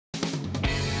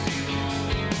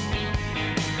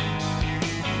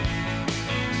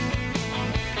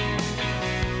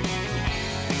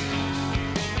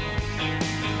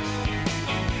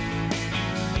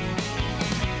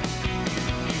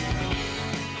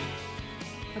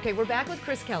Okay, we're back with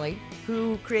Chris Kelly,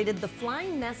 who created the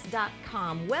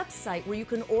FlyingNest.com website where you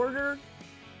can order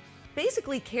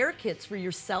basically care kits for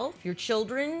yourself, your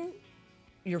children,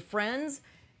 your friends.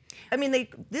 I mean,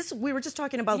 we were just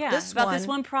talking about this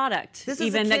one product, this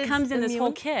even that comes in this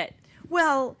whole kit.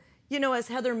 Well, you know, as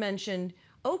Heather mentioned,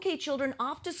 okay, children,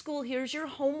 off to school, here's your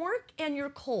homework and your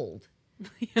cold.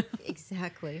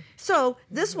 Exactly. So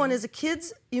this one is a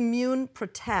Kids Immune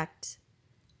Protect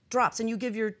drops, and you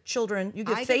give your children, you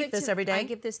give Faith this every day? I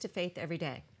give this to Faith every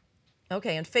day.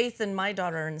 Okay, and Faith and my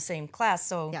daughter are in the same class,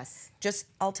 so yes.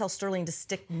 I'll tell Sterling to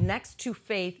stick next to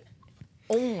Faith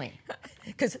only,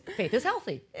 because Faith is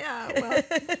healthy. Yeah,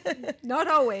 well, not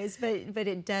always, but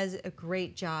it does a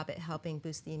great job at helping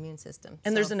boost the immune system.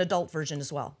 And there's an adult version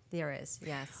as well. There is,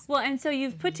 yes. Well, and so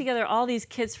you've put together all these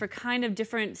kits for kind of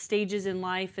different stages in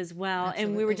life as well. Absolutely.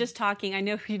 And we were just talking, I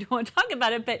know you don't want to talk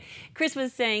about it, but Chris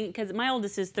was saying, because my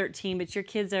oldest is 13, but your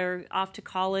kids are off to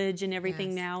college and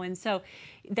everything now, and so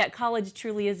that college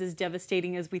truly is as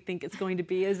devastating as we think it's going to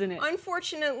be, isn't it?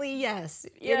 Unfortunately, yes.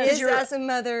 Yes. It is. As a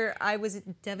mother, I was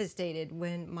devastated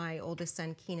when my oldest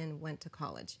son, Keenan, went to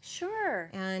college. Sure.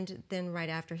 And then right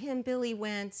after him, Billy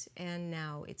went, and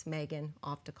now it's Megan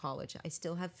off to college. I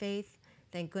still have Faith.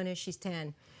 Thank goodness she's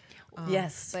 10.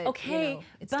 Yes. But, okay, you know,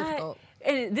 it's difficult.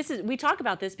 And we talk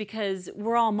about this because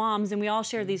we're all moms and we all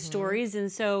share these stories,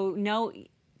 and so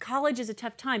college is a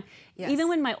tough time. Yes. Even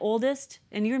when my oldest,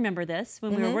 and you remember this,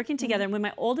 when we were working together, when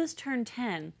my oldest turned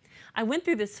 10, I went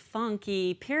through this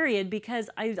funky period because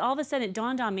all of a sudden it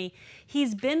dawned on me,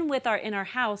 he's been in our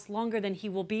house longer than he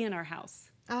will be in our house.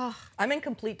 Oh, I'm in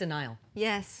complete denial.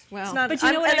 Yes, well. It's not, but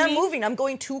you know what I mean? I'm moving. I'm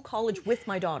going to college with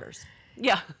my daughters.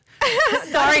 Yeah.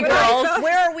 Sorry, girls.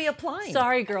 Where are we applying?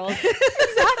 Sorry, girls.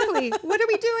 Exactly. What are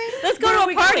we doing? Let's go to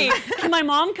a party. Can my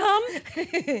mom come?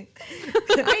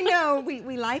 I know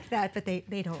we like that, but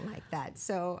they don't like that.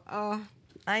 So,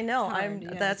 I know.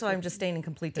 hard, That's why I'm just staying in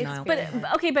complete denial.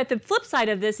 But the flip side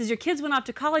of this is your kids went off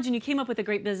to college and you came up with a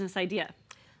great business idea.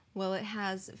 well, it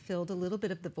has filled a little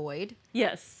bit of the void.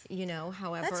 Yes. You know,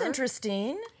 however. That's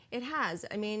interesting. It has.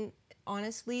 I mean,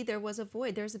 honestly, there was a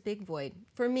void. There's a big void.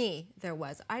 For me, there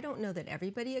was. I don't know that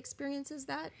everybody experiences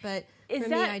that, but for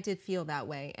me, I did feel that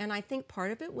way. And I think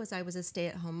part of it was I was a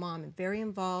stay-at-home mom and very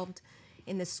involved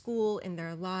in the school, in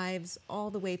their lives, all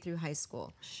the way through high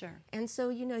school. Sure. And so,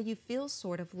 you know, you feel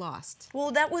sort of lost.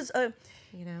 Well, that was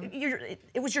you know,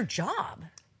 it was your job.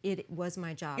 It was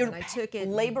my job, Your and I took it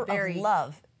labor very, of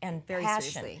love and very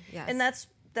passion. seriously. Yes. And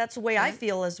that's the way I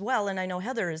feel as well, and I know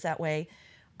Heather is that way.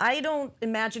 I don't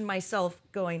imagine myself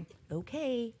going,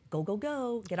 okay,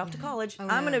 go, get off to college.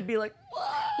 I'm going to be like, whoa.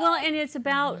 Well, and it's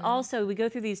about also, we go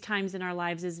through these times in our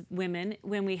lives as women,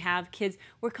 when we have kids,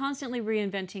 we're constantly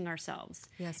reinventing ourselves.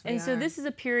 Yes, we And so are. this is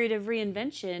a period of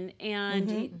reinvention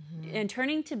and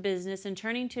turning to business and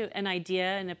turning to an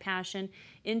idea and a passion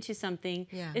into something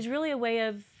is really a way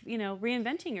of, you know,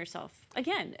 reinventing yourself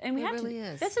again. And we It have really to,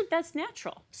 is. that's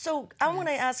natural. So I want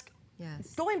to ask,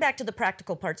 Yes. going back to the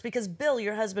practical parts, because Bill,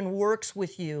 your husband, works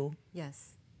with you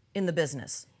Yes. in the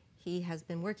business. He has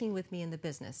been working with me in the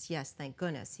business. Yes, thank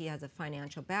goodness. He has a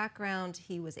financial background.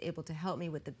 He was able to help me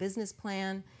with the business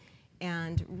plan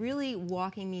and really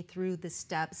walking me through the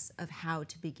steps of how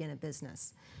to begin a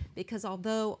business. Because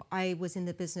although I was in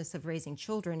the business of raising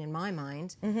children in my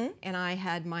mind, and I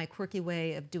had my quirky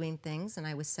way of doing things and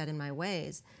I was set in my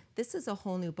ways, this is a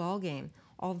whole new ballgame.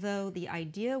 Although the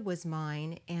idea was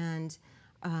mine and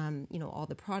you know, all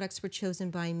the products were chosen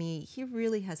by me, he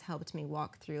really has helped me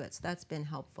walk through it. So that's been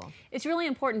helpful. It's really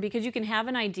important because you can have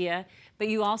an idea, but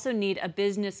you also need a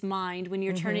business mind when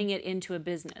you're turning it into a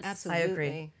business. Absolutely. I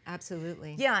agree.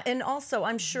 Absolutely. Yeah, and also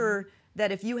I'm sure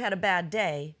that if you had a bad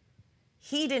day,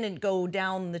 he didn't go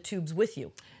down the tubes with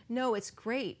you. No, it's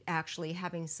great actually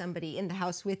having somebody in the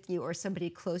house with you or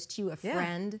somebody close to you, a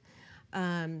friend,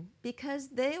 because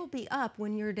they'll be up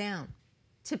when you're down.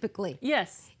 Typically.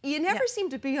 Yes. You never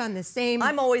seem to be on the same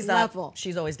I'm always level. up.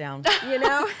 She's always down. You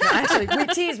know? No, actually, we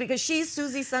tease because she's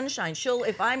Susie Sunshine.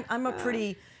 If I'm a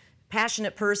pretty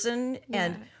passionate person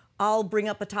and I'll bring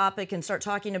up a topic and start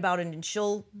talking about it and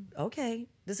she'll, okay,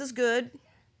 this is good.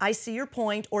 I see your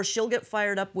point, or she'll get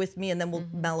fired up with me and then we'll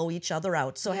mellow each other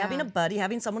out. So having a buddy,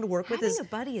 having someone to work with is... Having a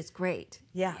buddy is great.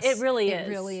 Yes. It really is.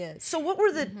 It really is. So what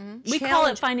were the We call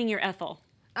it finding your Ethel.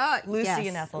 Lucy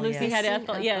and Ethel, Lucy had Yes.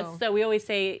 Ethel, yes. So we always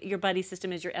say your buddy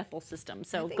system is your Ethel system.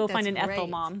 So think go find that's an Ethel great.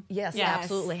 mom. Yes, Yeah.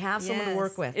 absolutely. Have someone to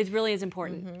work with. It really is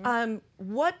important.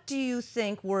 What do you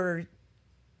think were,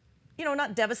 you know,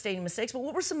 not devastating mistakes, but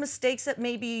what were some mistakes that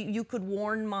maybe you could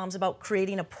warn moms about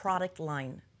creating a product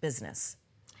line business?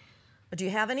 Do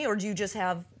you have any, or do you just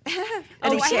have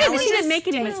Oh, she didn't make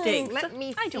any Dang, mistakes. let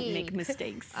me I don't see. make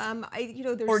mistakes.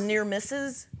 There's or near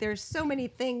misses? there's so many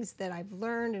things that I've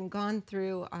learned and gone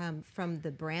through from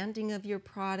the branding of your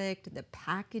product, the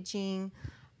packaging,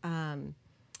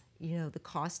 the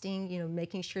costing,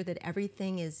 making sure that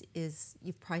everything is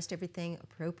you've priced everything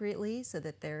appropriately so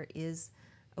that there is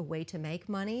a way to make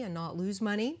money and not lose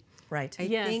money. Right. I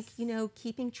Yes. think,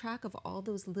 keeping track of all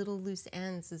those little loose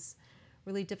ends is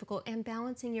really difficult, and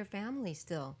balancing your family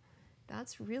still.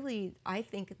 That's really, I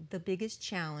think, the biggest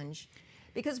challenge,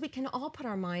 because we can all put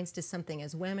our minds to something.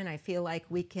 As women, I feel like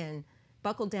we can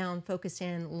buckle down, focus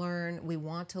in, learn. We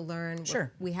want to learn.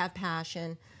 Sure. We have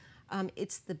passion.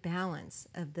 It's the balance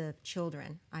of the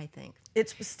children, I think.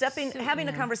 It's having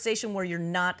a conversation where you're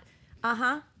not,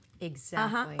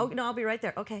 Exactly. oh, no, I'll be right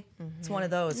there. Okay. It's one of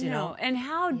those, you know. And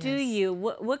how do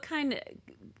you,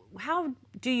 how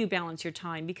do you balance your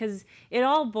time? Because it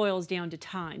all boils down to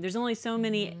time. There's only so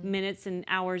many minutes and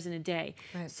hours in a day.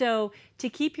 Right. So to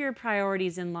keep your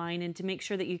priorities in line and to make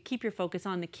sure that you keep your focus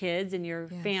on the kids and your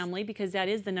family, because that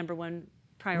is the number one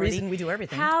priority. Reason we do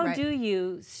everything. How Right. do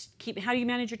you how do you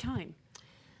manage your time?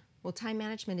 Well, time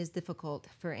management is difficult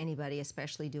for anybody,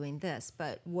 especially doing this.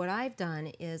 But what I've done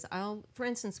is for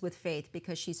instance, with Faith,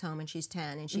 because she's home and she's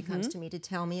 10 and she comes to me to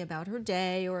tell me about her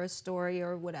day or a story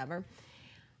or whatever,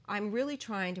 I'm really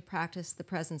trying to practice the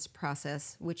presence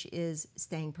process, which is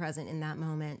staying present in that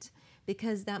moment,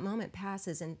 because that moment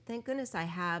passes. And thank goodness I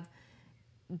have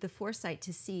the foresight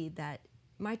to see that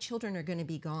my children are going to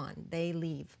be gone. They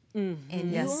leave. And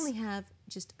Yes. you only have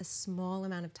just a small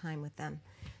amount of time with them.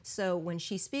 So when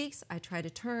she speaks, I try to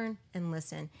turn and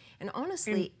listen. And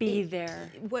honestly, And be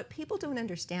there. What people don't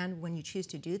understand when you choose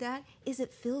to do that is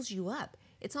it fills you up.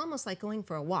 It's almost like going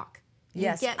for a walk. You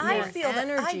Yes, get I more feel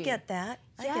energy. that. I get that.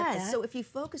 I get Yes. that. So if you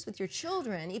focus with your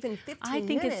children, even 15 I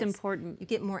think minutes, it's important. you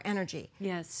get more energy.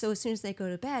 Yes. So as soon as they go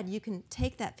to bed, you can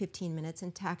take that 15 minutes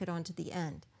and tack it on to the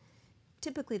end.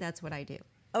 Typically, that's what I do.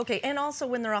 Okay, and also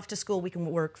when they're off to school, we can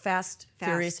work fast,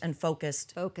 furious, and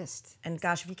focused. Focused. And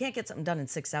gosh, if you can't get something done in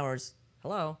 6 hours,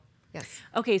 hello. Yes.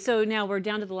 Okay, so now we're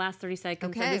down to the last 30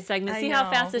 seconds of Okay. this segment. I See how know.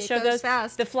 fast this It show goes goes?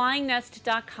 fast.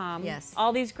 TheFlyingNest.com. Yes.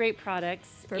 All these great products.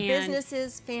 For and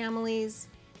businesses, families,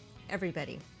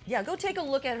 everybody. Yeah, go take a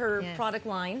look at her Yes. product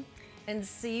line and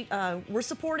see. We're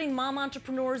supporting mom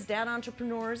entrepreneurs, dad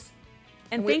entrepreneurs.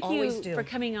 And we thank always you do. for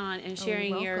coming on and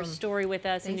sharing your welcome. story with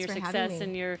us and Thanks your for having success me.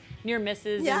 and your near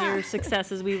misses Yeah. and your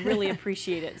successes. We really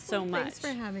appreciate it so much. Thanks for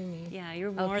having me. Yeah,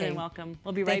 you're more Okay. than welcome.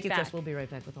 We'll be Thank right you, back. Chris. We'll be right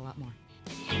back with a lot more.